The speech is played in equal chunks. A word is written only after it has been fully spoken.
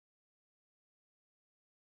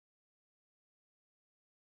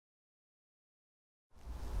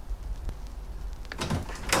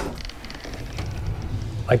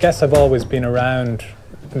I guess I've always been around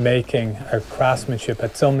making or craftsmanship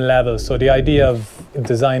at some level, so the idea of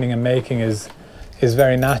designing and making is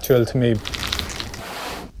very natural to me.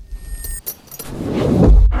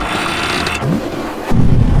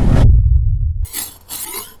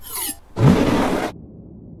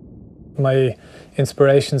 My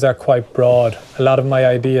inspirations are quite broad. A lot of my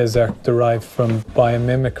ideas are derived from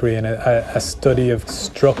biomimicry and a study of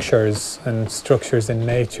structures and structures in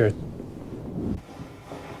nature.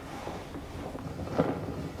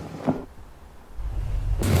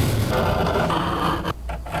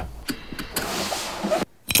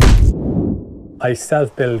 I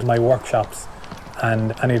self-build my workshops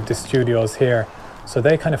and any of the studios here, so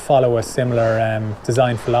they kind of follow a similar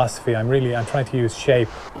design philosophy. I'm trying to use shape.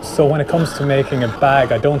 So when it comes to making a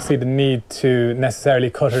bag, I don't see the need to necessarily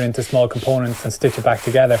cut it into small components and stitch it back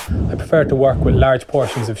together. I prefer to work with large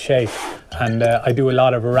portions of shape, and I do a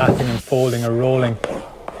lot of wrapping and folding or rolling.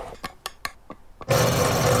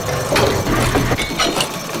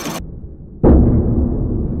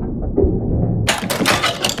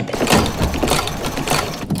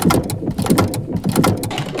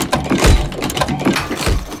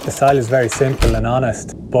 The style is very simple and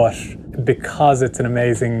honest, but because it's an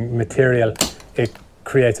amazing material, it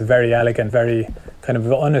creates a very elegant, very kind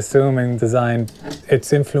of unassuming design.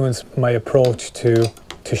 It's influenced my approach to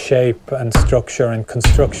shape and structure and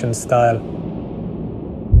construction style.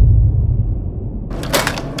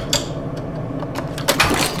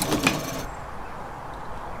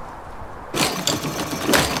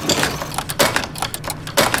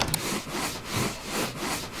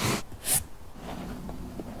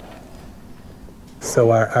 So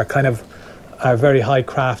our very high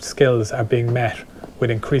craft skills are being met with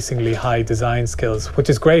increasingly high design skills, which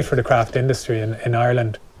is great for the craft industry in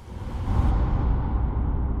Ireland.